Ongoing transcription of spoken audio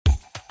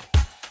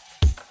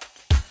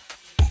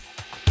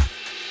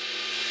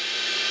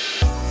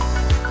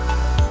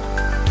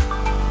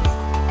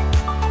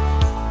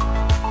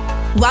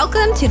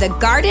Welcome to the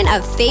Garden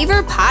of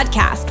Favor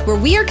podcast, where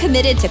we are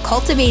committed to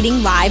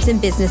cultivating lives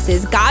and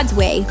businesses God's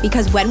way,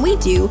 because when we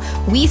do,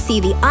 we see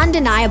the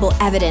undeniable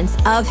evidence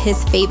of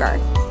His favor.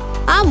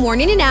 I'm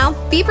warning you now,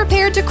 be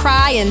prepared to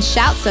cry and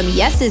shout some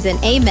yeses and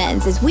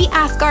amens as we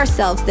ask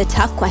ourselves the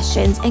tough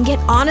questions and get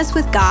honest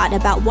with God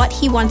about what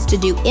He wants to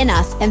do in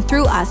us and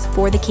through us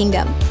for the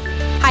kingdom.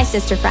 Hi,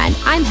 sister friend,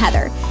 I'm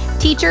Heather.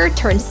 Teacher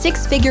turned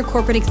six-figure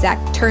corporate exec,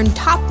 turned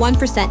top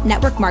 1%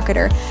 network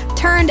marketer,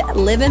 turned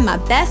living my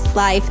best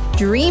life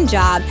dream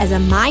job as a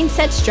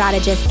mindset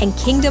strategist and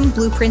kingdom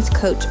blueprints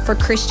coach for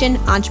Christian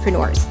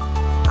entrepreneurs.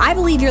 I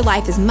believe your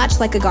life is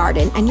much like a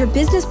garden and your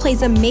business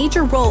plays a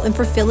major role in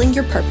fulfilling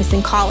your purpose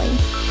and calling.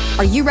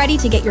 Are you ready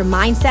to get your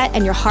mindset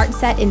and your heart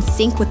set in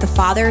sync with the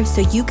Father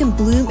so you can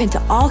bloom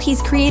into all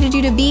He's created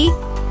you to be?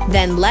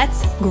 Then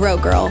let's grow,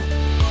 girl.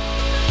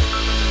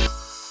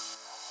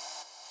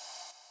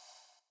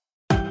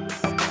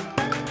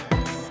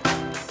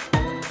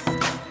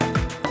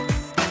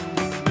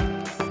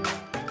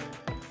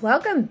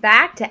 Welcome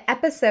back to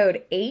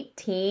episode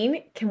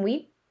 18. Can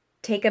we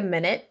take a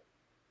minute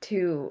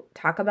to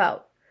talk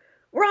about,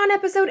 we're on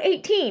episode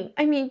 18.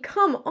 I mean,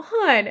 come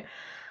on.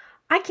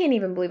 I can't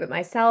even believe it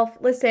myself.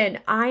 Listen,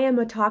 I am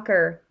a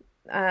talker.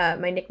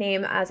 My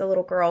nickname as a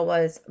little girl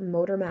was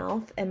Motor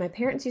Mouth, and my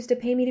parents used to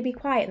pay me to be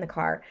quiet in the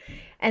car.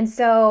 And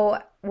so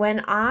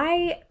when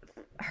I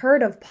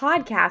heard of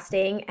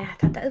podcasting, I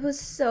thought that was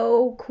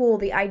so cool.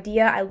 The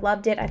idea, I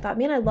loved it. I thought,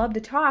 man, I love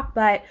to talk,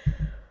 but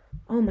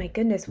oh my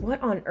goodness,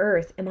 what on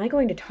earth am I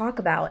going to talk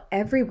about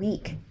every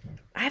week?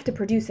 I have to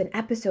produce an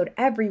episode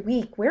every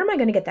week. Where am I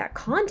going to get that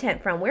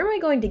content from? Where am I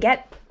going to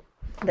get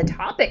the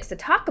topics to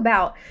talk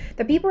about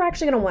that people are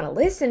actually going to want to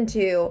listen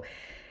to?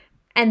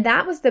 And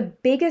that was the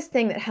biggest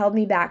thing that held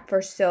me back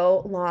for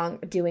so long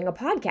doing a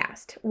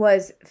podcast,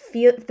 was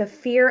the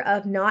fear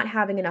of not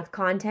having enough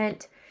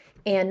content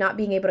and not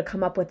being able to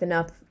come up with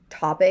enough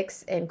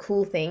topics and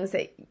cool things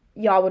that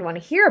y'all would want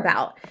to hear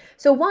about.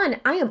 So one,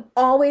 I am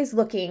always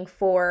looking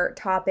for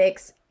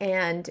topics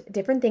and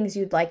different things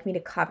you'd like me to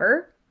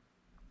cover.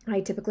 I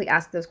typically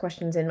ask those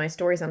questions in my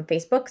stories on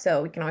Facebook,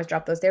 so we can always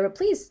drop those there. But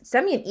please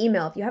send me an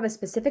email if you have a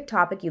specific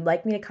topic you'd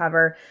like me to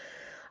cover.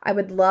 I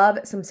would love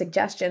some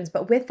suggestions.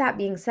 But with that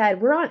being said,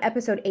 we're on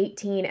episode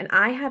 18 and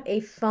I have a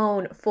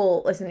phone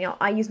full. Listen, y'all,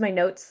 I use my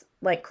notes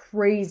like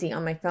crazy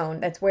on my phone.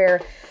 That's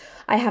where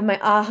I have my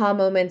aha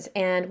moments,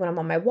 and when I'm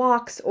on my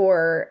walks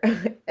or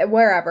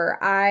wherever,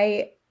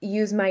 I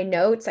use my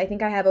notes. I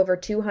think I have over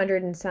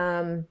 200 and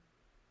some,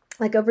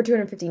 like over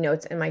 250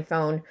 notes in my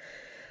phone.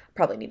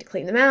 Probably need to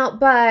clean them out,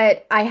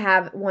 but I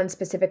have one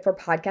specific for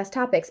podcast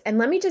topics. And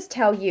let me just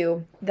tell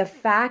you, the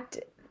fact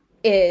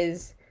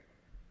is,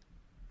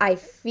 I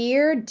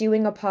fear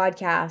doing a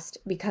podcast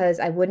because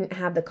I wouldn't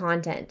have the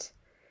content.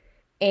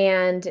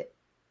 And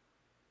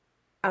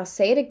I'll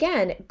say it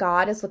again,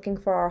 God is looking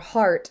for our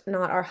heart,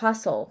 not our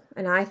hustle.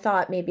 And I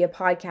thought maybe a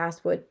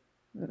podcast would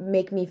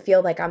make me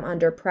feel like I'm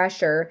under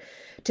pressure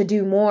to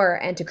do more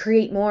and to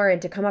create more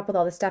and to come up with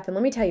all this stuff. And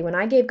let me tell you, when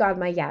I gave God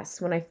my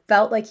yes, when I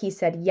felt like He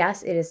said,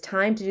 yes, it is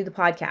time to do the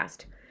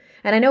podcast.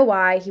 And I know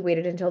why He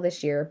waited until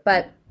this year,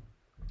 but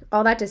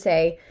all that to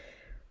say,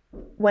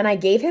 when I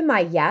gave Him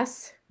my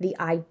yes, the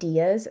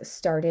ideas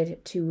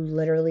started to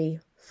literally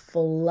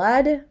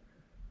flood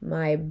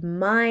my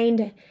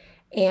mind.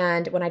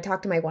 And when I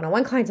talk to my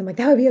one-on-one clients, I'm like,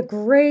 that would be a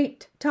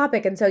great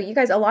topic. And so you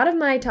guys, a lot of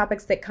my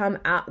topics that come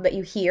out that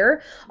you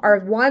hear are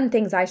one,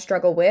 things I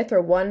struggle with,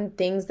 or one,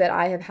 things that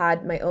I have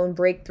had my own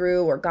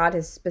breakthrough or God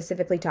has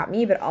specifically taught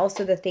me, but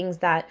also the things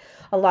that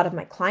a lot of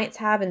my clients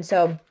have. And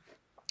so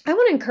I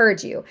want to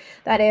encourage you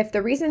that if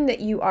the reason that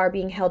you are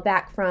being held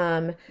back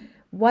from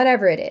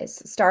whatever it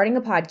is, starting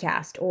a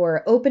podcast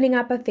or opening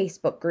up a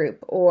Facebook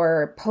group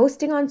or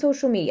posting on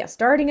social media,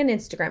 starting an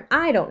Instagram,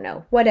 I don't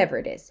know, whatever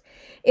it is.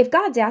 If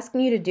God's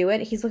asking you to do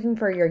it, He's looking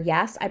for your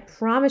yes. I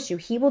promise you,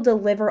 He will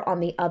deliver on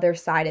the other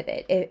side of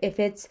it. If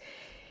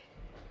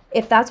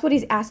that's what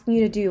He's asking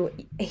you to do,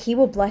 He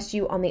will bless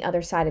you on the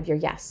other side of your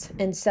yes.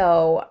 And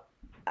so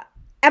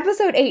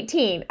episode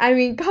 18, I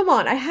mean, come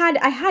on. I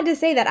had to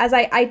say that as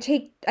I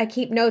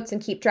keep notes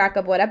and keep track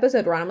of what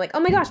episode we're on. I'm like,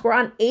 oh my gosh, we're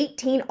on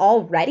 18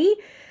 already?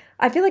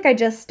 I feel like I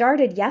just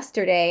started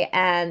yesterday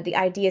and the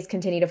ideas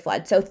continue to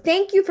flood. So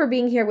thank you for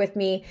being here with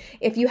me.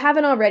 If you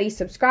haven't already,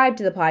 subscribe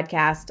to the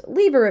podcast,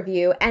 leave a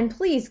review, and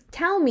please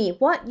tell me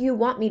what you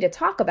want me to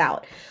talk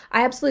about.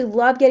 I absolutely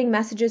love getting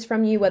messages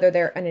from you, whether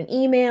they're in an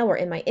email or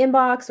in my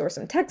inbox or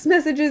some text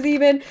messages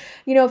even,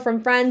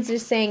 from friends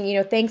just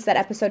saying, thanks, that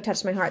episode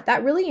touched my heart.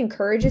 That really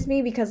encourages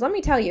me because let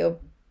me tell you,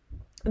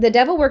 the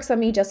devil works on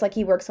me just like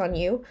he works on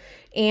you.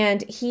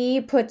 And he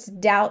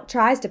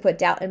tries to put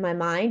doubt in my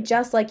mind,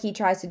 just like he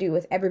tries to do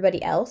with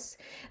everybody else,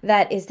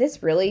 that is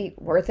this really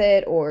worth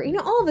it? Or,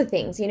 all the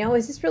things,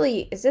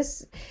 is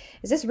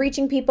this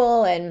reaching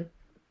people? And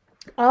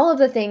all of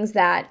the things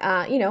that,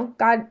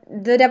 God,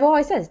 the devil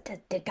always says,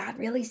 did God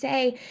really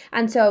say?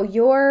 And so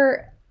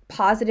your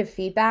positive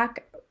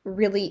feedback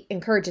really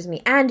encourages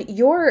me. And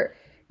your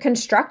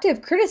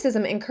constructive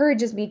criticism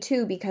encourages me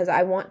too, because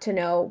I want to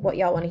know what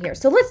y'all want to hear.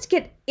 So let's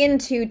get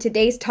into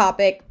today's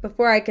topic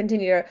before I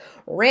continue to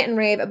rant and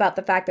rave about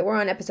the fact that we're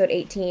on episode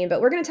 18. But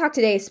we're going to talk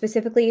today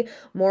specifically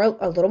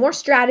a little more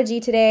strategy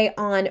today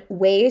on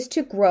ways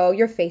to grow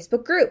your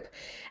Facebook group.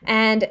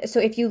 And so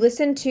if you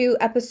listen to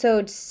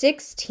episode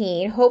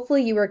 16,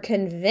 hopefully you were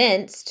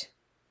convinced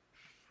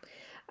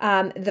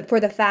for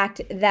the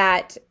fact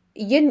that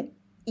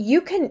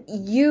you can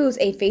use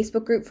a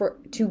Facebook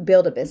group to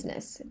build a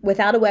business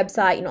without a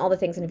website and all the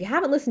things. And if you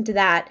haven't listened to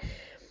that,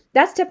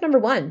 that's step number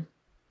one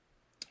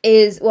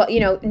is, well,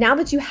 now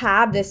that you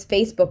have this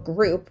Facebook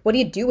group, what do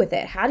you do with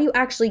it? How do you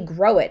actually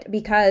grow it?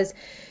 Because,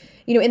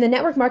 in the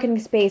network marketing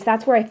space,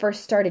 that's where I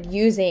first started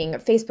using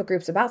Facebook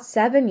groups about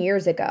 7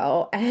 years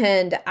ago.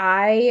 And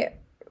I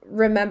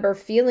remember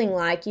feeling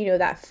like,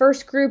 that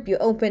first group, you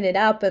open it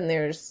up and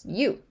there's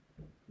you.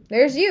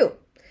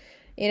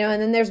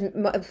 And then there's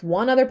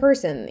one other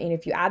person,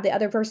 if you add the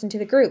other person to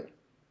the group.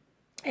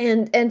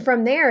 And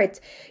from there, it's,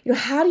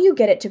 how do you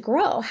get it to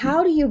grow?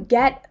 How do you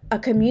get a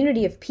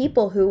community of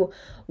people who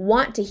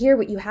want to hear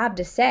what you have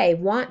to say,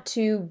 want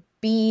to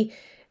be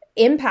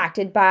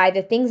impacted by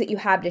the things that you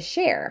have to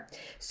share?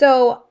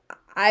 So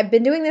I've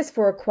been doing this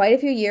for quite a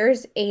few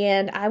years,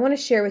 and I want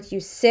to share with you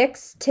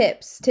 6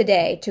 tips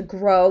today to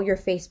grow your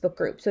Facebook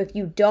group. So if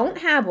you don't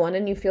have one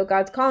and you feel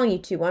God's calling you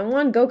to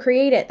one, go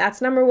create it.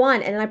 That's number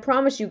 1. And I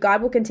promise you,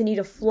 God will continue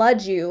to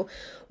flood you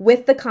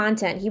with the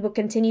content. He will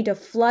continue to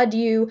flood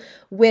you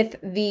with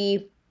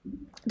the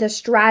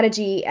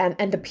strategy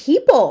and the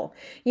people.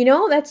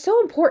 That's so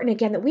important,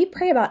 again, that we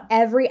pray about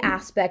every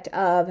aspect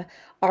of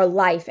our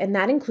life, and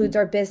that includes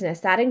our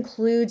business. That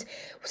includes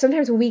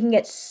sometimes when we can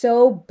get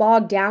so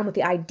bogged down with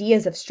the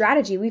ideas of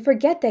strategy, we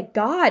forget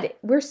that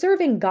we're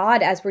serving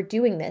God as we're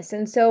doing this.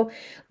 And so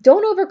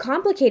don't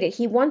overcomplicate it.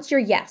 He wants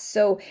your yes.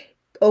 So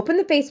open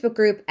the Facebook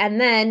group,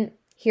 and then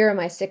here are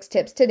my 6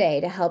 tips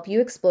today to help you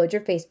explode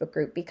your Facebook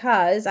group,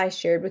 because I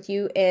shared with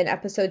you in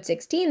episode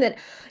 16 that,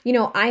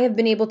 I have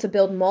been able to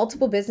build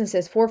multiple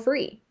businesses for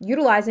free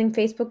utilizing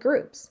Facebook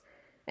groups.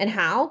 And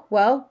how?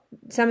 Well,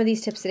 some of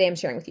these tips today I'm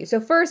sharing with you.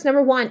 So first,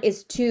 number 1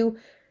 is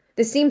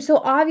this seems so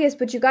obvious,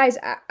 but you guys,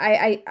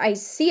 I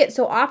see it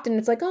so often.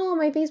 It's like, oh,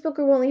 my Facebook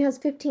group only has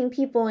 15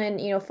 people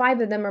and,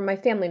 5 of them are my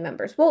family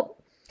members. Well,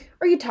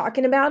 are you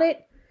talking about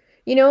it?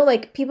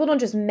 Like, people don't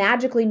just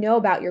magically know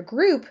about your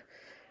group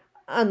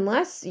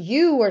unless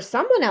you or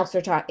someone else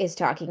is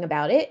talking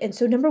about it. And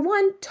so number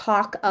 1,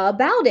 talk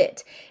about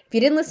it. If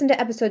you didn't listen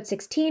to episode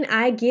 16,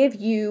 I give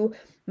you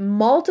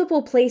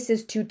multiple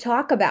places to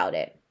talk about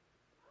it.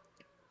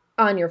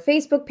 On your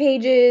Facebook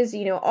pages,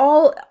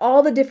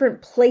 all the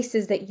different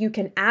places that you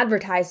can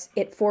advertise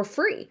it for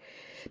free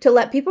to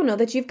let people know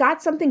that you've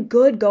got something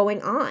good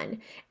going on.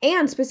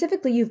 And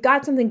specifically, you've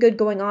got something good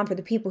going on for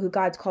the people who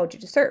God's called you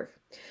to serve.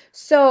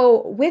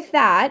 So with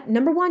that,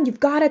 number 1,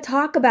 you've got to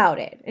talk about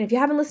it. And if you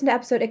haven't listened to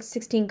episode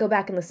 16, go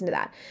back and listen to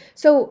that.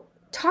 So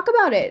talk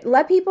about it.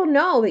 Let people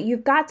know that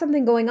you've got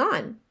something going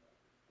on.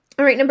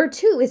 All right, number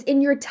 2 is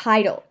in your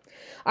title.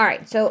 All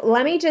right, so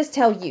let me just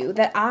tell you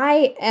that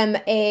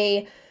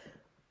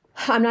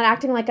I'm not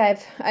acting like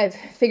I've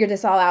figured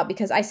this all out,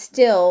 because I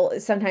still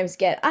sometimes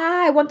get,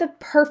 I want the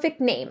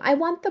perfect name. I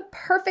want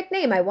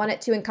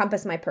it to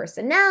encompass my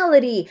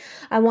personality.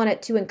 I want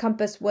it to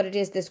encompass what it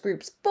is this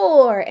group's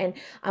for. And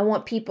I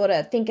want people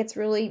to think it's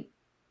really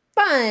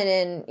fun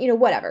and,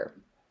 whatever.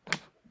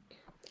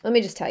 Let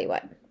me just tell you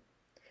what.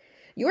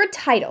 Your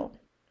title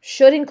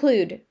should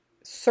include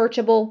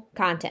searchable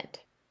content.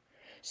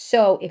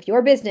 So if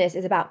your business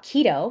is about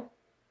keto,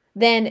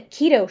 then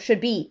keto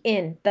should be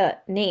in the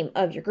name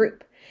of your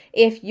group.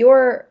 If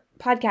your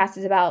podcast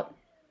is about,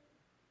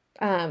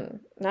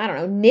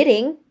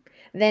 knitting,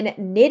 then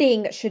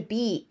knitting should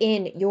be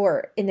in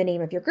the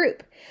name of your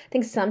group. I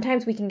think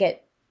sometimes we can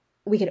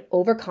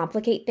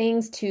overcomplicate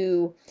things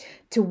to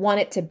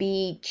want it to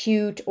be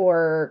cute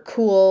or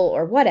cool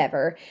or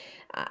whatever,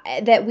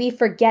 that we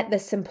forget the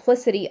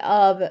simplicity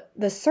of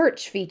the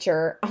search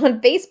feature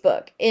on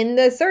Facebook in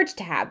the search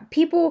tab.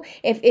 People,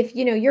 if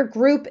your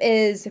group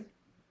is,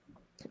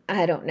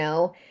 I don't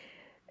know,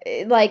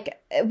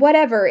 like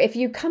whatever, if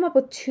you come up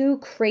with too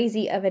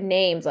crazy of a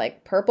names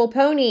like Purple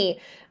Pony,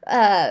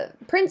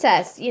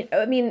 Princess,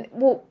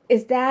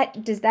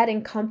 does that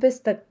encompass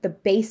the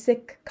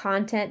basic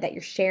content that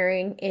you're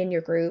sharing in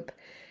your group?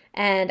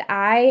 And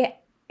I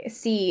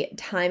see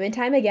time and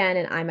time again,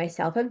 and I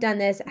myself have done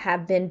this,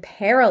 have been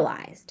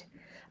paralyzed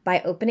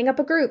by opening up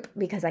a group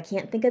because I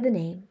can't think of the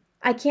name.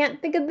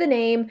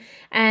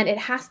 And it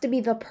has to be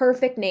the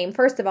perfect name.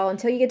 First of all,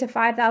 until you get to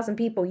 5,000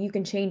 people, you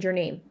can change your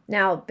name.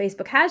 Now,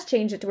 Facebook has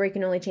changed it to where you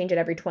can only change it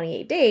every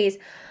 28 days.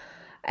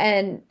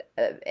 And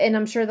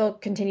I'm sure they'll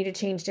continue to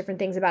change different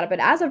things about it. But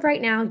as of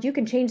right now, you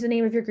can change the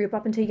name of your group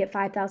up until you get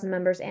 5,000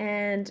 members.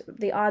 And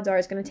the odds are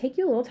it's going to take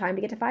you a little time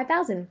to get to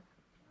 5,000.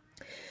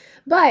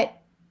 But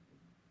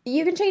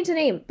you can change the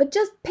name. But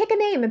just pick a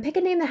name, and pick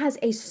a name that has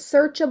a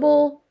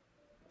searchable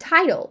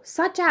title,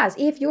 such as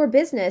if your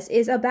business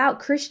is about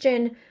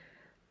Christian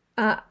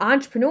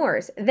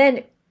entrepreneurs,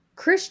 then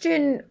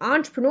Christian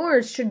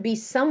entrepreneurs should be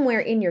somewhere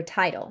in your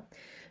title.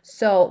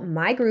 So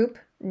my group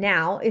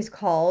now is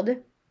called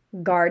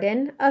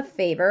Garden of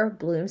Favor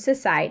Bloom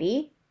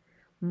Society,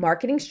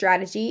 Marketing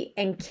Strategy,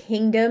 and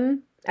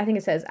Kingdom. I think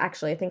it says,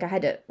 actually, I think I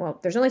had to, well,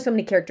 there's only so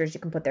many characters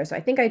you can put there. So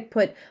I think I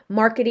put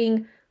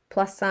marketing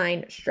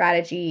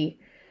 +strategy,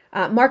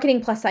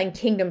 marketing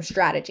 +kingdom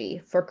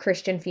strategy for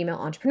Christian female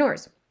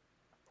entrepreneurs.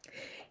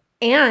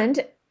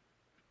 And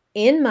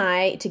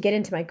to get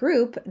into my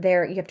group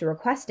there, you have to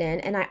request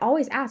in, and I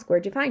always ask,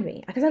 where'd you find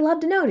me? Because I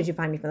love to know, did you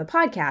find me from the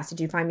podcast? Did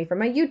you find me from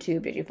my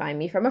YouTube? Did you find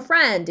me from a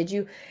friend?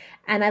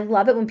 And I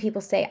love it when people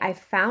say, I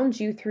found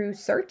you through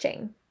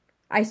searching.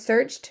 I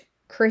searched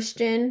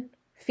Christian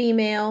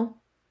female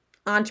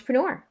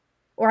entrepreneur,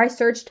 or I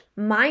searched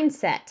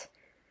mindset,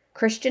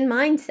 Christian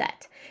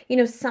mindset,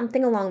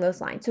 something along those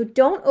lines. So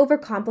don't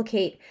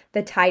overcomplicate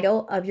the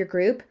title of your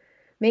group.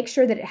 Make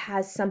sure that it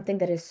has something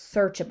that is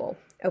searchable,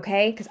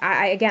 okay? Because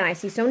I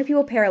see so many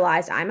people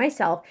paralyzed. I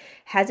myself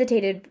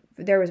hesitated.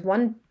 There was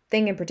one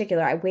thing in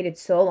particular I waited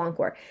so long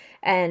for,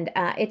 and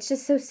it's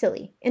just so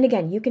silly. And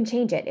again, you can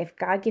change it if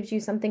God gives you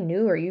something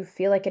new, or you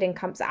feel like it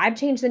encompasses. I've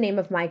changed the name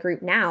of my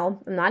group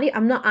now.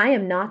 I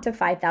am not to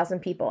 5,000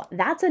 people.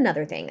 That's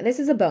another thing. This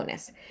is a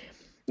bonus.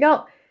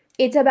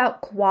 It's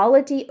about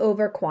quality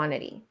over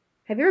quantity.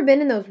 Have you ever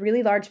been in those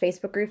really large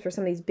Facebook groups where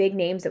some of these big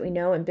names that we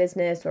know in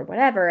business or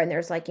whatever, and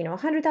there's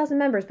 100,000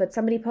 members, but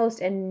somebody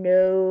posts and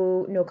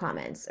no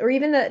comments, or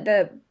even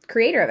the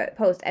creator of it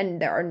posts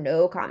and there are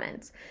no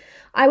comments?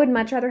 I would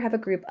much rather have a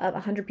group of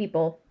 100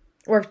 people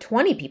or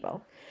 20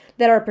 people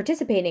that are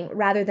participating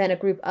rather than a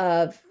group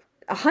of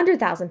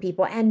 100,000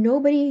 people and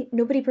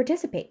nobody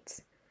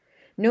participates.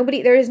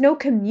 There is no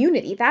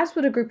community. That's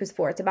what a group is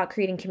for. It's about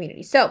creating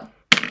community. So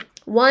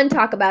 1,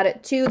 talk about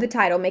it. 2, the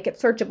title, make it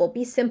searchable,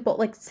 be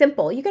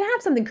simple. You can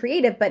have something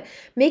creative, but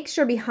make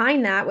sure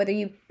behind that, whether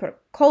you put a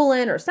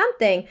colon or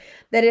something,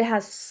 that it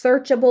has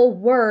searchable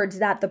words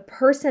that the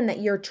person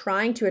that you're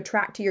trying to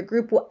attract to your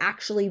group will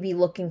actually be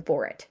looking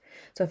for it.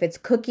 So if it's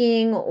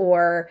cooking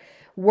or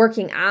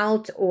working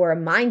out or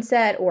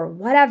mindset or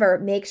whatever,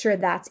 make sure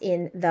that's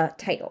in the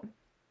title.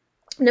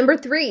 Number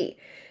 3,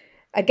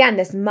 again,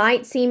 this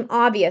might seem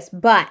obvious,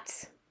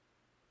 but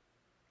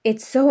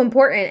it's so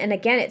important. And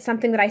again, it's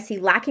something that I see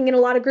lacking in a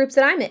lot of groups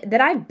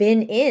that I've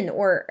been in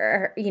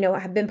or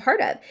have been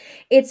part of.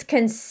 It's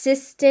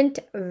consistent,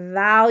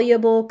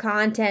 valuable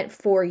content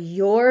for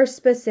your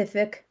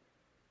specific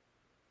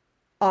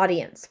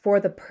audience, for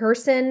the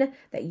person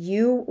that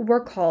you were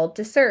called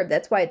to serve.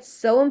 That's why it's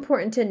so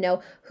important to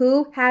know,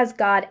 who has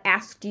God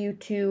asked you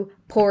to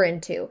pour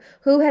into?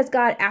 Who has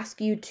God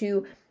asked you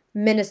to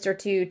minister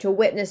to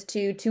witness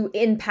to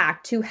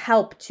impact, to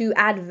help, to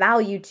add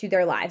value to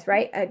their lives,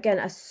 right? Again,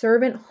 a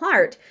servant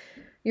heart.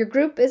 Your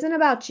group isn't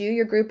about you.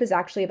 Your group is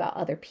actually about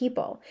other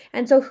people.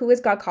 And so who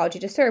has God called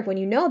you to serve? When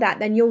you know that,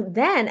 then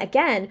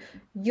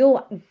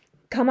you'll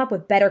come up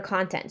with better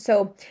content.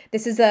 So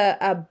this is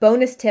a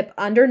bonus tip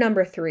under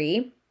number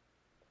 3.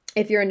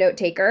 If you're a note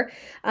taker,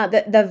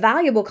 the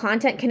valuable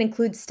content can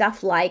include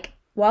stuff like,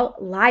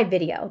 live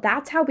video.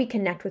 That's how we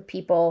connect with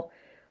people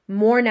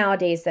more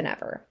nowadays than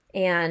ever.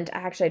 And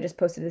I just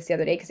posted this the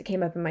other day because it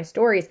came up in my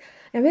stories.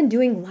 I've been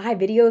doing live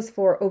videos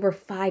for over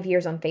 5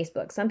 years on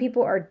Facebook. Some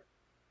people are,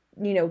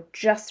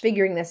 just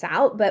figuring this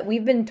out, but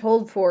we've been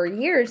told for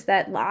years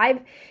that live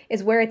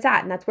is where it's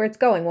at and that's where it's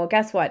going. Well,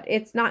 guess what?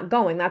 It's not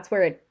going. That's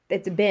where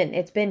it's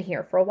been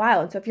here for a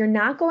while. And so if you're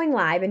not going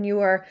live and you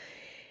are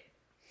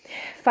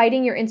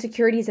fighting your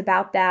insecurities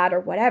about that or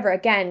whatever,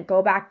 again,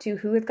 go back to,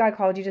 who has God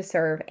called you to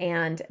serve?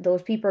 And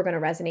those people are going to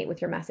resonate with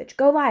your message.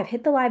 Go live,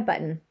 hit the live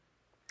button.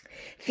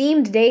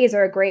 Themed days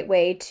are a great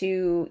way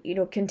to,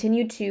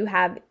 continue to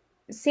have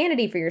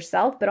sanity for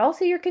yourself, but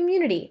also your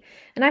community.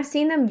 And I've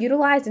seen them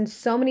utilized in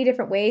so many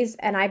different ways,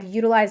 and I've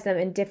utilized them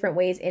in different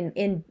ways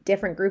in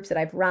different groups that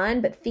I've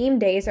run. But themed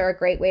days are a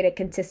great way to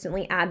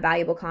consistently add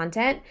valuable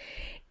content.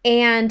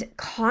 And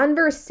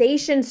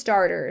conversation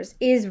starters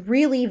is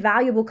really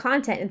valuable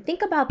content. And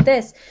think about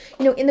this,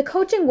 in the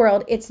coaching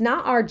world, it's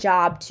not our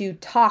job to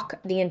talk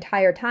the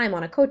entire time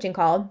on a coaching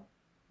call.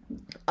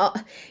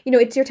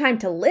 It's your time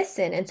to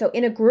listen. And so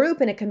in a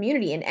group, in a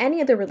community, in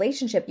any other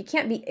relationship, it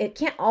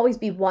can't always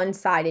be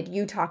one-sided,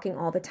 you talking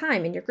all the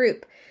time in your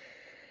group.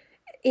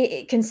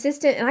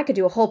 Consistent, and I could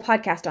do a whole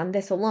podcast on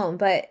this alone,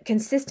 but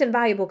consistent,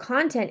 valuable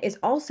content is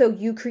also,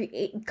 you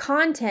create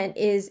content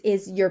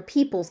is your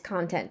people's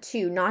content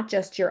too, not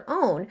just your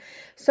own.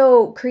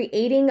 So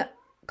creating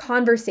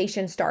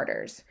conversation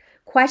starters,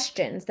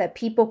 questions that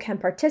people can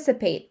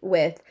participate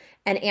with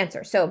and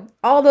answer. So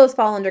all those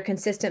fall under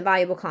consistent,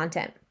 valuable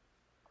content.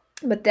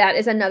 But that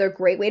is another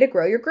great way to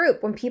grow your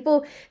group. When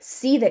people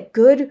see that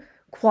good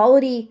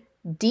quality,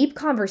 deep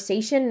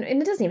conversation,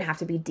 and it doesn't even have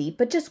to be deep,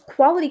 but just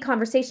quality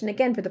conversation,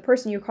 again, for the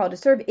person you're called to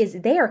serve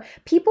is there,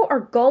 people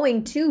are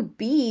going to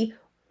be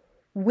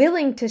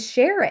willing to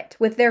share it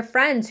with their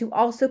friends who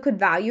also could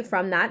value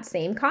from that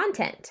same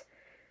content.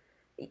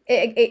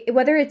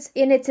 Whether it's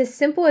as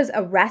simple as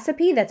a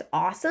recipe that's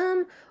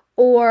awesome,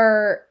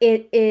 or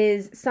it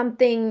is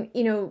something,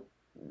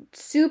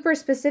 super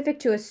specific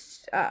to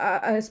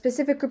a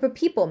specific group of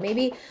people.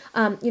 Maybe,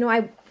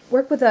 I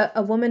work with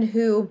a woman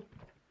who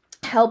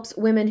helps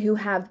women who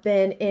have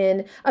been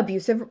in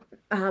abusive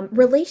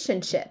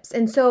relationships.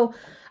 And so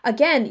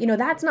again,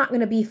 that's not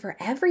going to be for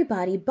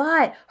everybody,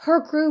 but her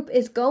group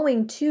is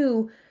going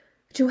to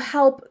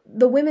help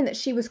the women that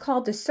she was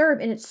called to serve.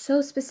 And it's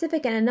so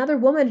specific. And another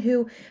woman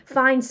who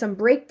finds some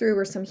breakthrough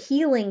or some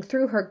healing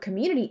through her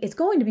community is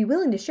going to be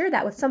willing to share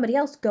that with somebody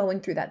else going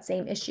through that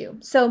same issue.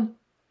 So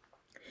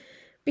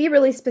be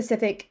really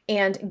specific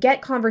and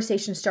get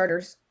conversation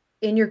starters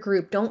in your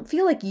group. Don't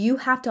feel like you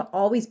have to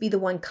always be the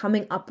one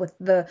coming up with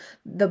the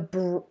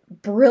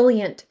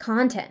brilliant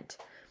content.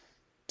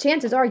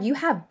 Chances are you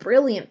have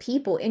brilliant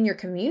people in your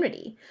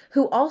community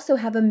who also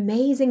have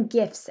amazing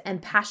gifts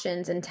and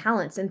passions and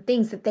talents and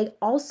things that they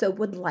also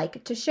would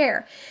like to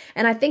share.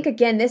 And I think,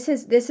 again, this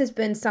has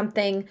been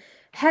something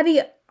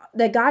heavy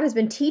that God has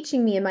been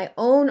teaching me in my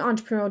own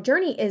entrepreneurial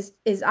journey is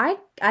I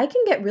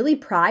can get really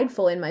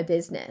prideful in my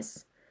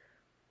business.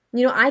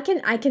 I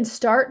can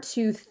start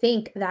to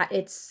think that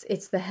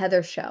it's the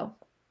Heather show,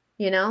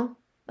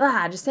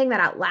 just saying that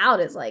out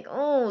loud is like,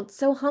 oh, it's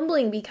so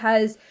humbling,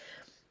 because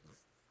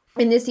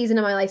in this season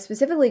of my life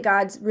specifically,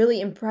 God's really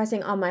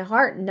impressing on my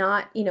heart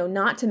not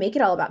to make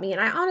it all about me.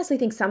 And I honestly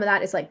think some of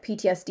that is like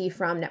PTSD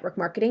from network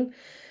marketing,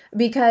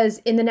 because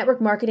in the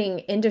network marketing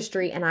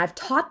industry, and I've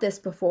taught this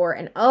before,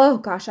 and oh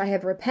gosh, I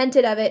have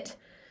repented of it.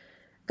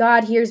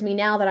 God hears me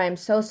now that I am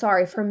so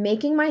sorry for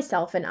making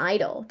myself an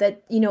idol.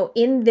 That,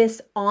 in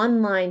this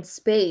online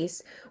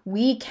space,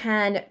 we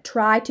can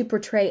try to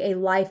portray a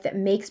life that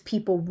makes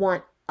people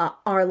want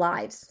our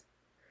lives.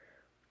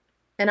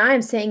 And I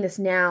am saying this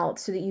now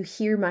so that you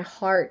hear my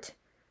heart.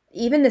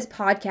 Even this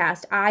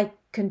podcast, I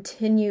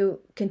continue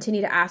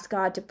to ask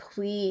God to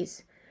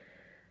please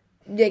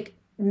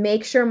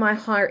make sure my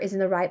heart is in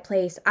the right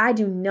place. I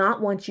do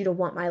not want you to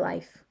want my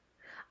life.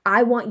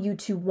 I want you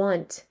to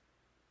want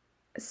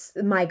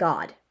my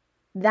God.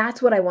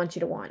 That's what I want you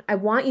to want. I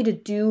want you to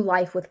do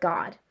life with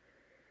God.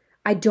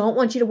 I don't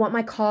want you to want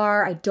my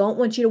car. I don't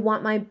want you to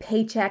want my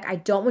paycheck. I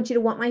don't want you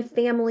to want my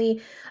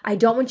family. I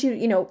don't want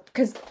you,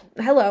 because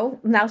hello,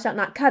 thou shalt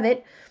not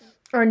covet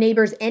our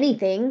neighbor's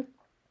anything.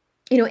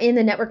 In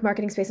the network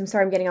marketing space, I'm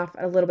sorry, I'm getting off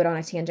a little bit on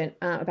a tangent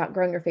about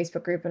growing your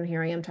Facebook group, and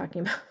here I am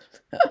talking about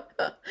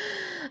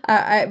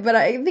but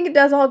I think it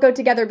does all go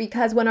together,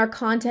 because when our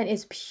content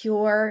is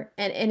pure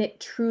and it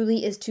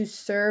truly is to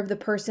serve the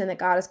person that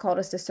God has called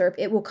us to serve,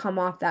 it will come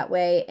off that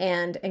way,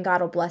 and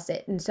God will bless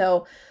it. And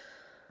so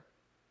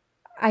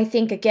I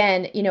think,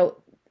 again,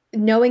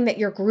 knowing that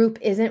your group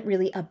isn't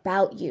really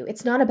about you.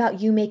 It's not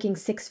about you making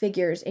 6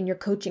 figures in your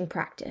coaching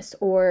practice,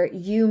 or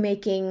you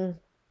making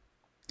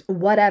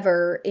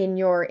whatever in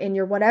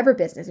your whatever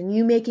business, and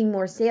you making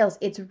more sales.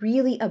 It's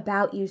really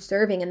about you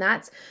serving. And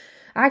that's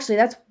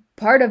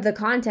part of the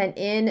content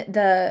in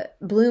the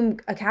Bloom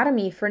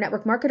Academy for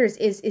network marketers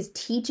is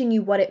teaching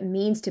you what it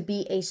means to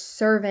be a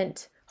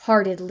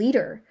servant-hearted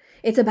leader.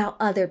 It's about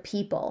other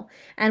people.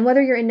 And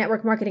whether you're in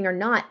network marketing or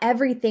not,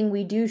 everything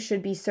we do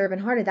should be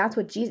servant-hearted. That's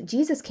what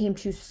Jesus came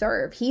to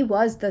serve. He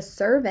was the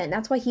servant.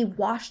 That's why he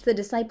washed the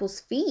disciples'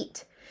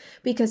 feet,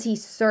 because he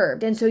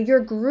served. And so your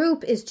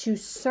group is to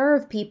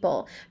serve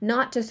people,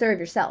 not to serve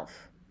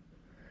yourself.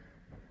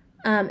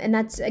 And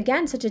that's,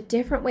 again, such a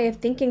different way of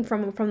thinking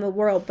from the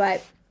world,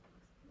 but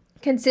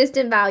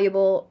consistent,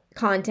 valuable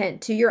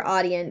content to your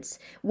audience.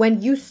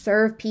 When you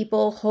serve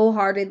people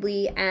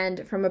wholeheartedly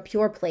and from a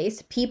pure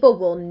place, people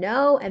will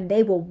know and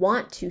they will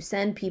want to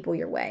send people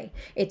your way.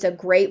 It's a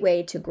great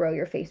way to grow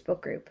your Facebook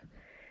group.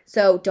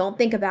 So don't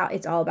think about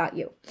it's all about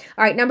you.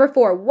 All right, number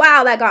 4.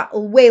 Wow, that got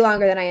way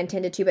longer than I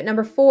intended to. But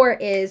number 4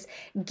 is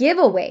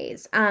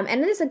giveaways.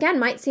 And this, again,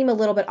 might seem a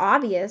little bit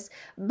obvious,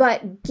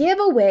 but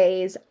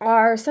giveaways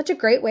are such a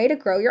great way to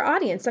grow your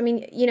audience. I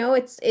mean,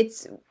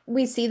 it's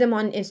we see them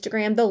on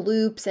Instagram, the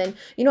loops, and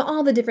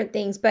all the different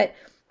things. But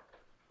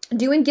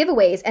doing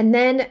giveaways and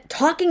then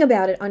talking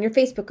about it on your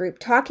Facebook group,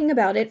 talking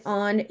about it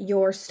on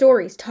your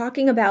stories,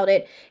 talking about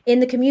it in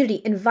the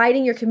community,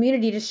 inviting your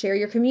community to share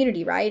your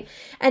community, right?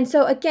 And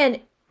so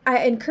again, I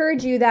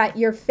encourage you that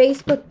your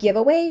Facebook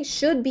giveaway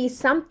should be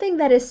something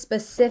that is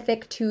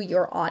specific to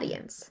your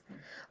audience.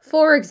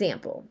 For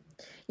example,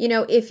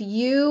 if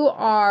you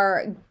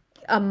are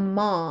a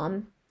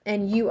mom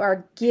and you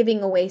are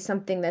giving away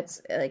something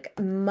that's like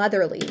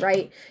motherly,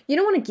 right? You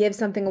don't want to give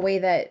something away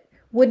that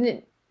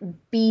wouldn't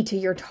be to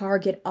your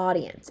target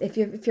audience. If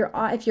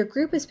your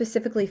group is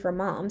specifically for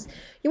moms,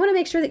 you want to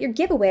make sure that your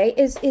giveaway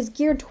is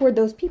geared toward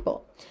those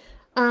people.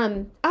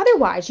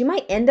 Otherwise, you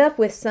might end up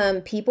with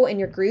some people in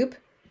your group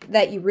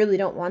that you really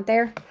don't want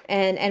there,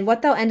 and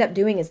what they'll end up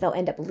doing is they'll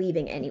end up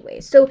leaving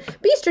anyways. So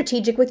be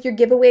strategic with your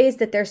giveaways,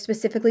 that they're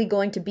specifically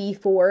going to be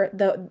for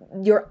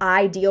your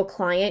ideal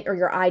client or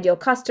your ideal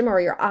customer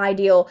or your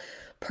ideal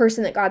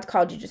person that God's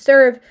called you to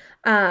serve,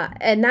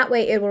 and that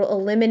way it will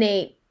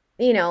eliminate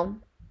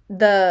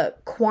the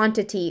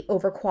quantity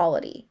over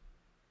quality.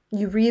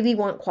 You really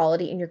want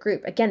quality in your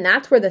group. Again,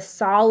 that's where the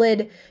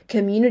solid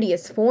community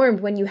is formed,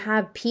 when you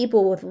have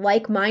people with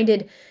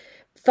like-minded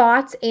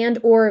thoughts and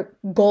or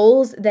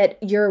goals that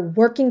you're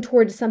working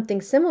towards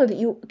something similar that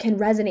you can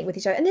resonate with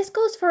each other. And this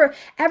goes for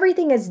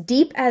everything as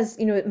deep as,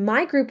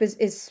 my group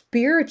is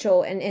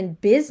spiritual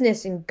and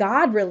business and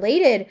God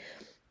related.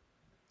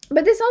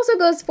 But this also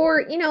goes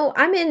for,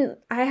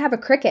 I have a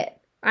Cricut.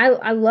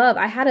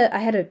 I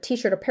had a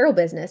t-shirt apparel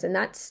business, and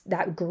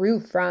that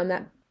grew from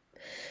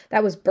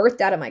that was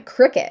birthed out of my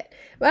Cricut.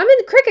 But I'm in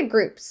the Cricut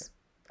groups,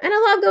 and I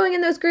love going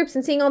in those groups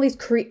and seeing all these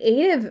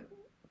creative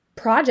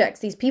projects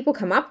these people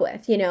come up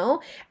with,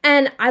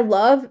 and I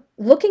love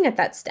looking at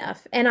that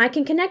stuff, and I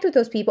can connect with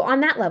those people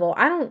on that level.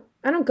 I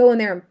don't go in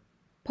there and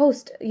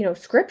post,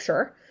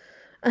 scripture,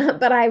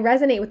 but I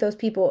resonate with those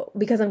people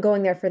because I'm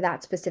going there for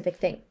that specific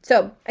thing.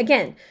 So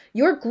again,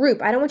 your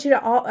group, I don't want you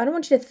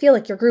to feel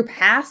like your group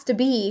has to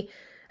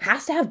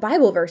have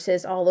Bible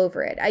verses all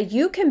over it.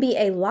 You can be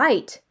a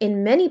light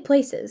in many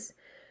places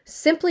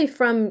simply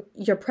from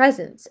your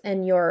presence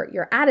and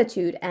your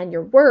attitude and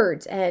your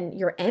words and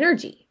your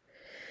energy.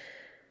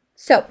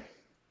 So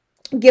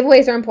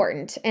giveaways are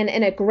important and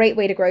a great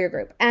way to grow your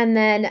group. And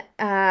then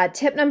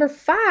tip number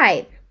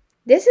 5,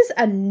 this is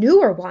a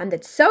newer one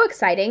that's so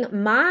exciting.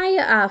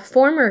 My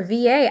former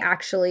VA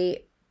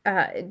actually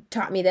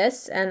taught me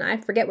this, and I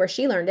forget where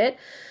she learned it,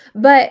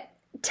 but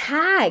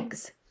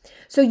tags.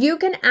 So you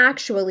can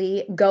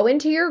actually go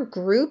into your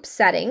group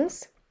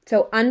settings.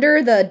 So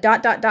under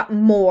the ...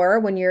 more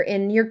when you're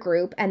in your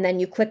group, and then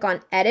you click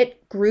on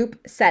edit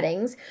group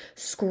settings,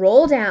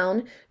 scroll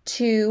down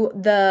to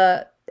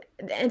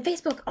and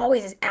Facebook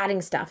always is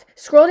adding stuff.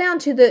 Scroll down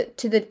to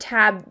the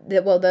tab,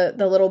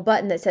 the little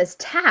button that says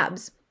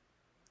tabs.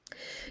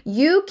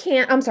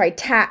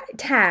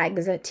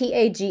 Tags,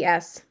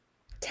 T-A-G-S,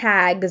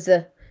 tags,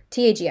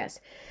 T-A-G-S.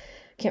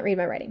 Can't read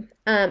my writing.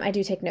 I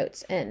do take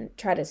notes and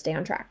try to stay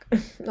on track.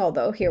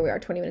 Although here we are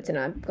 20 minutes in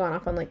and I've gone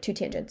off on like 2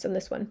 tangents on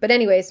this one. But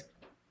anyways,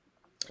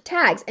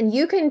 tags. And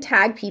you can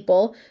tag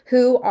people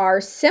who are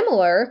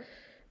similar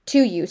to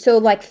you. So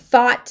like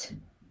thought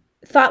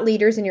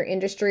leaders in your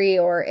industry,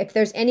 or if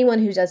there's anyone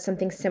who does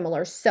something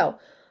similar. So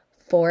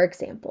for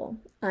example,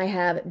 I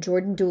have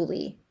Jordan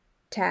Dooley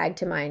tagged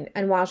to mine.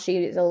 And while she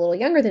is a little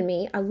younger than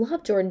me, I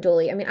love Jordan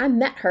Dooley. I mean, I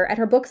met her at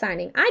her book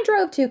signing. I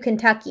drove to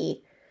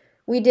Kentucky.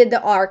 We did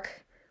the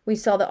ARC. We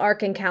saw the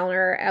ARC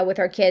encounter with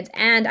our kids.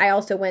 And I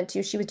also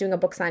she was doing a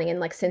book signing in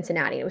like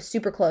Cincinnati. It was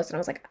super close. And I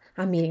was like,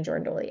 I'm meeting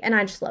Jordan Dooley. And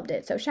I just loved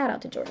it. So shout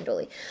out to Jordan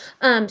Dooley.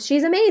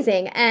 She's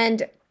amazing.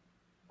 And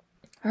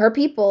her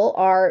people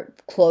are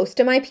close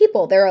to my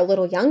people. They're a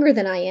little younger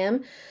than I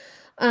am.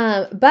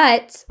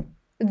 But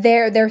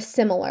they're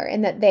similar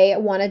in that they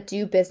want to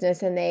do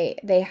business, and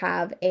they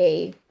have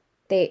a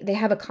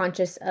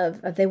conscious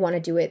of they want to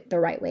do it the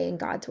right way, in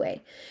God's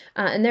way.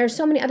 And there's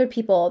so many other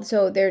people.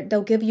 So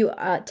they'll give you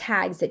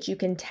tags that you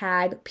can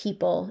tag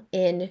people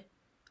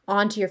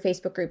onto your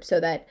Facebook group, so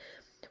that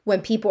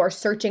when people are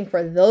searching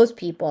for those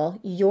people,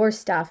 your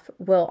stuff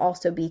will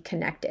also be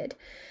connected.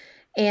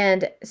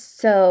 And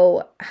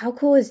so how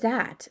cool is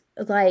that?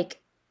 Like,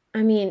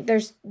 I mean,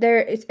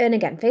 and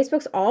again,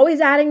 Facebook's always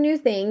adding new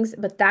things,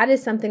 but that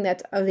is something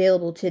that's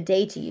available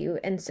today to you.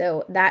 And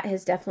so that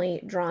has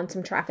definitely drawn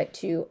some traffic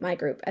to my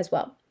group as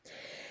well.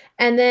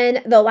 And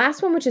then the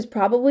last one, which is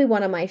probably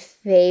one of my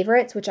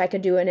favorites, which I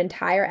could do an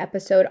entire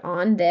episode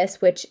on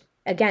this, which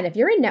again, if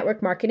you're in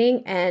network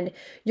marketing and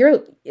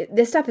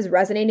this stuff is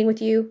resonating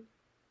with you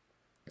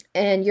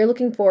and you're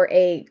looking for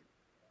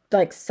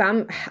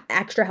some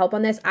extra help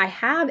on this, I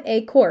have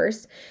a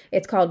course.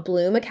 It's called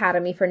Bloom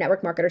Academy for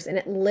Network Marketers, and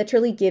it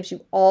literally gives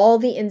you all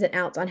the ins and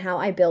outs on how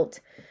I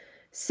built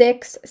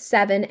 6,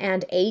 7,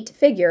 and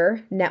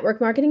 8-figure network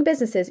marketing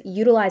businesses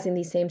utilizing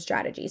these same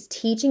strategies,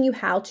 teaching you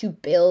how to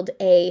build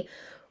a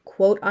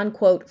quote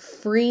unquote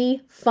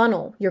free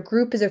funnel. Your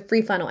group is a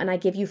free funnel, and I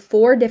give you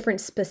 4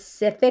 different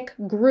specific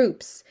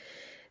groups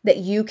that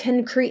you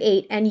can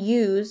create and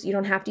use. You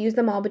don't have to use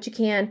them all, but you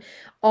can.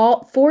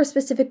 All 4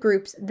 specific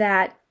groups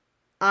that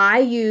I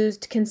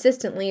used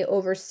consistently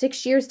over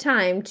 6 years'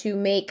 time to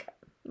make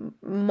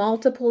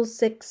multiple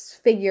 6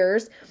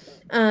 figures,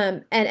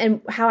 and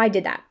how I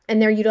did that.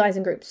 And they're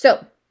utilizing groups.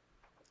 So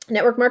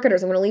network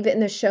marketers, I'm going to leave it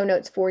in the show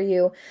notes for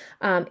you.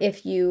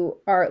 If you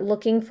are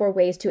looking for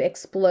ways to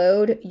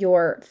explode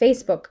your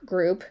Facebook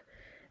group,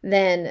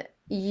 then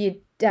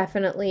you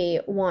definitely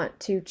want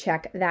to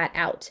check that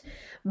out.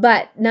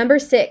 But number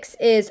 6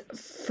 is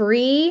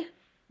free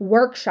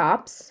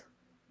workshops,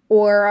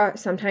 or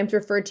sometimes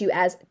referred to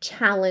as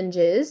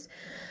challenges.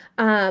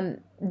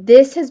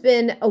 This has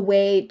been a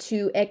way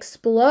to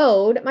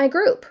explode my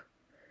group.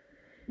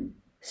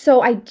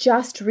 So I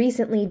just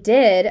recently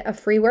did a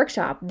free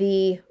workshop,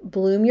 the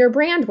Bloom Your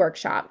Brand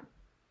workshop.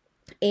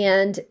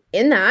 And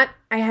in that,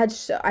 I had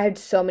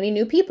so many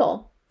new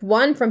people.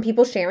 One, from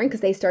people sharing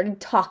because they started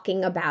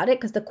talking about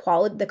it, because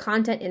the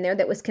content in there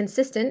that was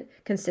consistent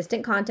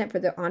content for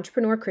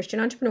the Christian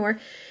entrepreneur,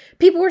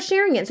 people were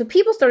sharing it. So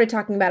people started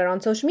talking about it on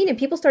social media.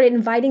 People started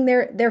inviting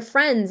their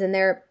friends and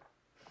their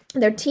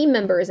team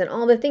members and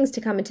all the things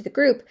to come into the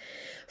group.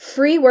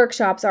 Free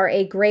workshops are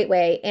a great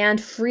way,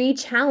 and free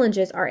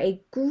challenges are a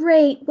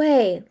great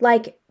way.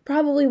 Like,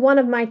 probably one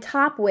of my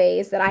top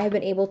ways that I have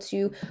been able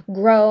to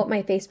grow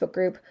my Facebook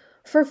group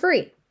for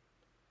free.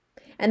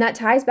 And that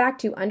ties back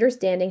to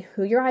understanding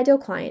who your ideal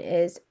client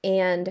is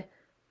and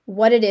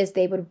what it is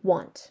they would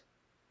want.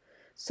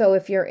 So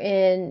if you're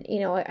in,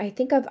 I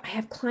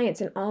have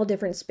clients in all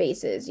different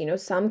spaces,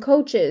 some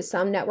coaches,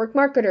 some network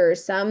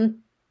marketers, some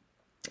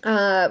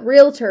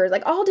realtors,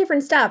 like all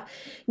different stuff.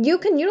 You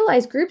can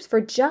utilize groups for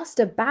just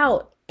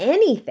about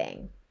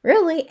anything,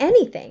 really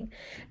anything.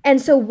 And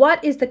so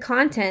what is the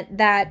content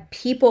that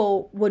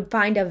people would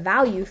find of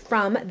value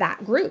from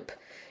that group?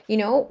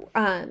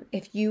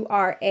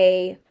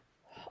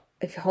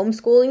 If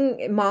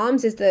homeschooling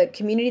moms is the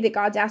community that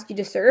God's asked you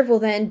to serve, well,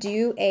 then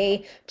do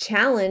a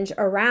challenge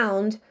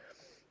around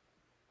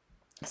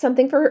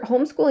something for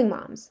homeschooling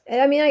moms.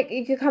 I mean,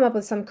 you could come up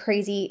with some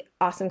crazy,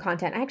 awesome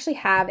content. I actually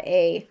have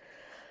I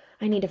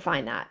need to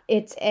find that.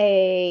 It's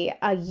a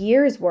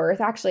year's worth,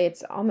 actually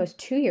it's almost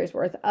 2 years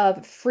worth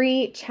of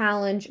free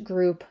challenge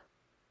group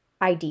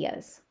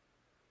ideas.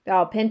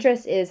 Oh,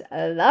 Pinterest is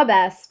the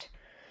best.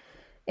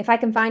 If I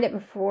can find it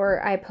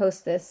before I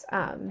post this,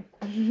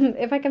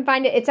 if I can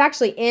find it, it's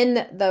actually in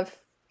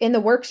the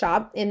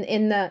workshop,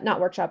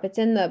 it's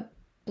in the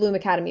Bloom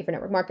Academy for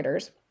Network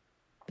Marketers,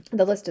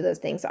 the list of those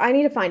things. So I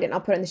need to find it and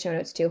I'll put it in the show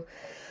notes too,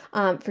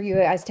 for you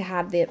guys to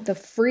have the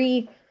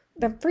free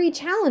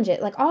challenge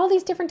it, like all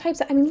these different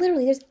types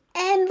literally there's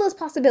endless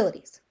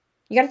possibilities.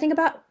 You got to think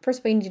about, first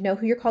of all, you need to know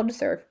who you're called to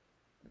serve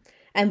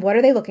and what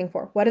are they looking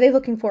for? What are they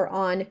looking for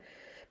on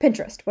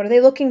Pinterest? What are they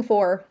looking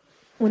for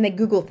when they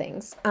Google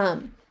things?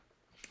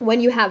 When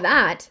you have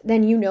that,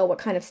 then you know what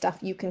kind of stuff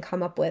you can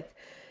come up with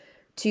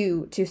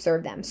to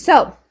serve them.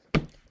 So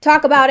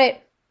talk about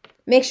it.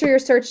 Make sure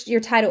your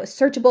title is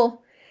searchable,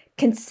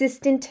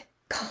 consistent,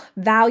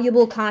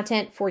 valuable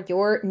content for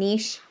your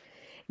niche,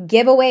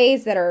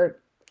 giveaways that are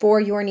for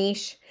your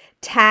niche,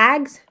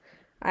 tags.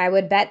 I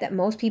would bet that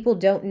most people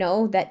don't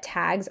know that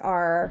tags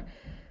are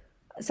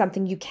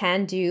something you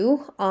can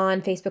do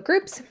on Facebook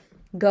groups.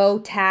 Go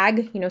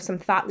tag, some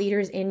thought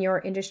leaders in your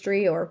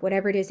industry or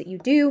whatever it is that you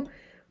do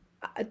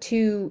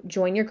to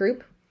join your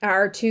group,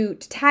 or to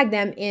tag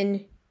them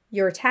in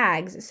your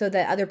tags so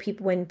that other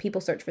people, when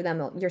people search for them,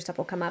 your stuff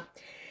will come up.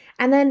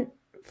 And then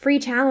free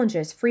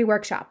challenges, free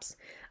workshops.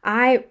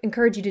 I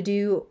encourage you to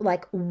do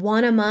like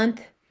one a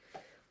month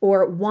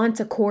or once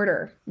a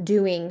quarter,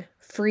 doing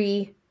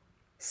free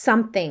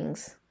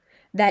somethings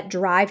that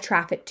drive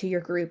traffic to your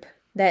group,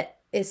 that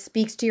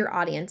speaks to your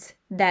audience,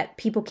 that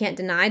people can't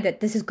deny that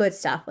this is good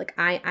stuff. Like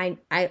I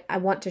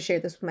want to share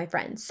this with my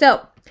friends.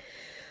 So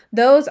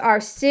those are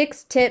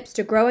 6 tips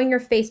to growing your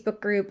Facebook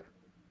group.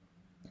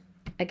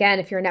 Again,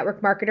 if you're a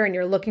network marketer and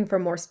you're looking for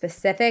more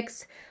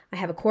specifics, I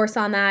have a course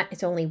on that.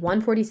 It's only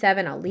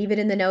 $147. I'll leave it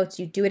in the notes.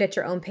 You do it at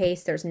your own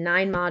pace. There's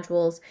 9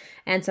 modules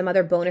and some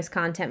other bonus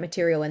content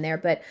material in there.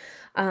 But,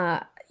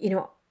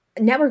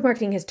 network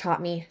marketing has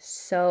taught me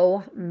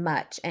so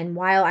much. And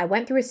while I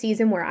went through a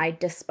season where I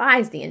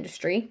despised the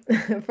industry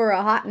for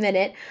a hot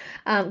minute,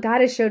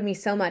 God has showed me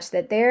so much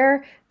that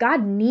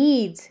God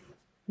needs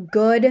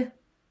good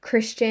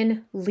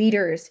Christian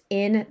leaders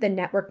in the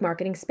network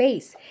marketing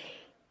space.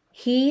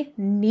 He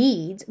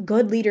needs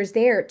good leaders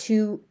there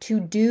to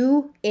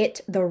do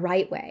it the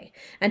right way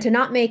and to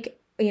not make,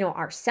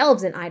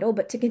 ourselves an idol,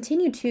 but to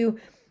continue to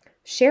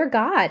share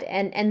God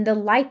and the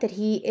light that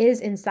He is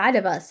inside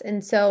of us.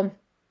 And so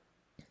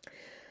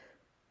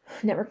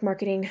network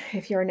marketing,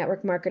 if you're a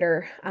network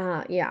marketer,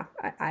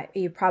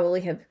 you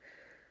probably have,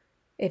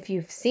 if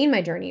you've seen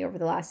my journey over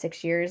the last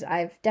 6 years,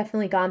 I've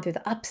definitely gone through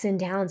the ups and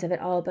downs of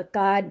it all, but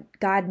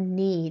God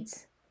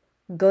needs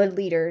good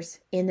leaders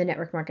in the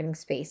network marketing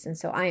space. And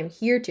so I am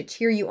here to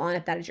cheer you on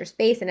if that is your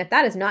space. And if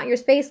that is not your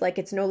space, like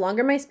it's no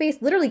longer my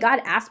space, literally God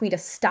asked me to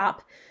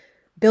stop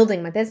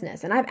building my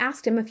business. And I've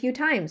asked Him a few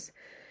times,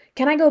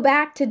 can I go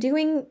back to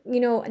doing,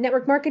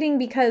 network marketing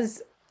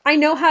because I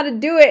know how to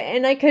do it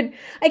and I can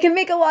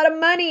make a lot of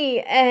money.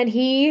 And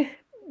He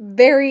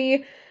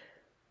very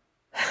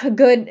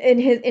good in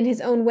his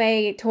own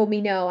way told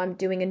me, no, I'm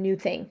doing a new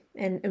thing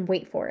and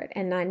wait for it.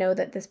 And I know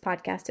that this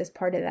podcast is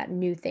part of that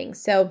new thing.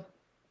 So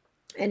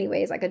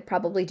anyways, I could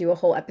probably do a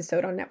whole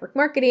episode on network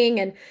marketing.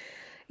 And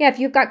yeah, if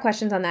you've got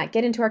questions on that,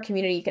 get into our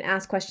community. You can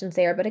ask questions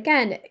there. But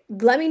again,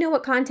 let me know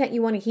what content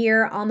you want to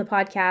hear on the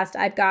podcast.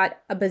 I've got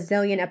a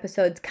bazillion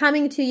episodes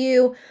coming to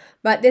you,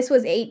 but this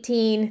was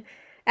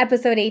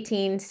episode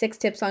 18, 6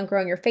 tips on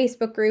growing your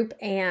Facebook group.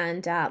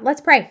 And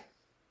let's pray.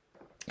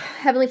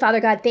 Heavenly Father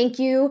God, thank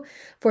you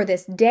for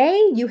this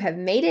day. You have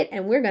made it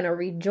and we're going to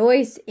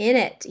rejoice in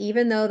it.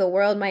 Even though the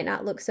world might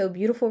not look so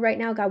beautiful right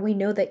now, God, we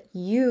know that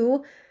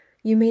you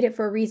made it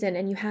for a reason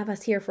and you have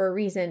us here for a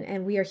reason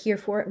and we are here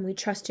for it and we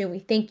trust you and we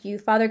thank you.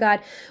 Father God,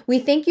 we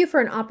thank you for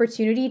an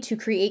opportunity to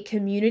create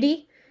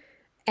community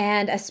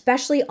and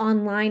especially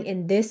online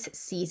in this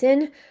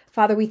season.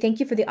 Father, we thank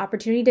you for the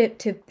opportunity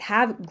to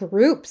have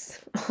groups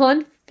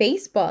on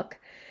Facebook.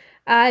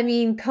 I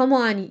mean, come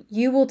on,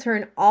 you will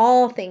turn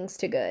all things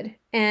to good.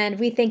 And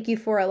we thank you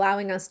for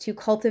allowing us to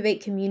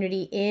cultivate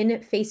community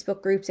in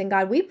Facebook groups. And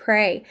God, we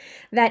pray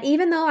that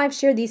even though I've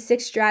shared these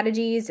 6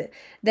 strategies,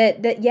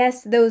 that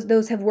yes,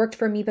 those have worked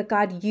for me, but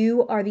God,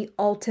 you are the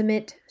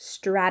ultimate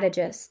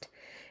strategist.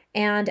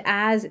 And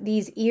as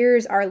these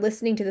ears are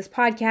listening to this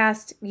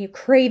podcast, you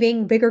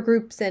craving bigger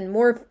groups and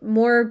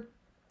more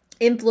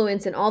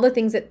influence and all the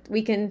things that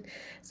we can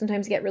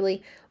sometimes get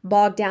really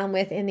bogged down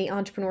with in the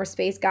entrepreneur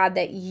space, God,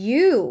 that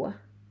you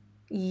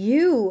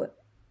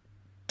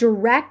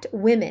direct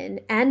women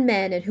and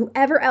men and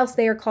whoever else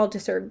they are called to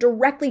serve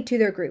directly to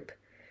their group,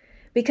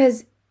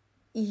 because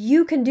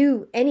you can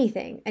do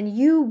anything and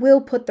you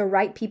will put the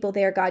right people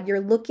there, God. You're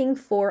looking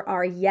for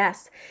our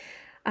yes.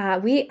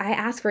 I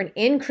ask for an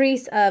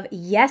increase of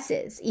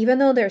yeses, even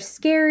though they're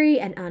scary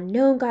and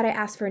unknown. God, I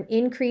ask for an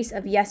increase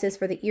of yeses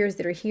for the ears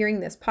that are hearing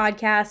this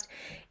podcast.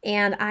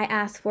 And I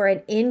ask for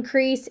an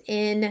increase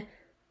in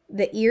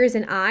the ears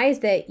and eyes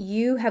that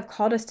you have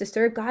called us to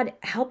serve. God,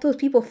 help those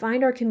people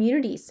find our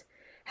communities.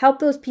 Help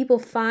those people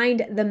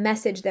find the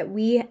message that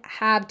we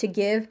have to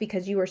give,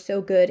 because you are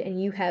so good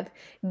and you have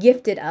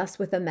gifted us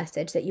with a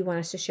message that you want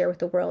us to share with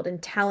the world,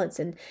 and talents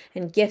and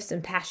gifts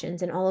and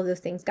passions and all of those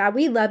things. God,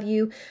 we love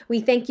you.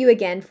 We thank you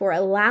again for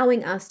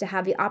allowing us to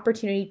have the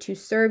opportunity to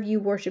serve you,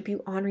 worship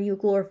you, honor you,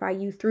 glorify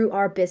you through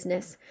our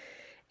business.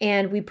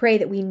 And we pray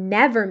that we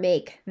never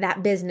make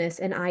that business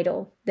an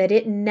idol, that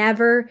it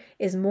never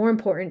is more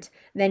important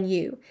than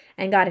you.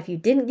 And God, if you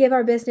didn't give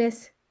our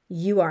business,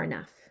 you are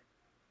enough.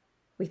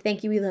 We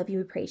thank you, we love you,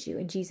 we praise you.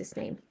 In Jesus'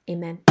 name,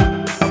 amen.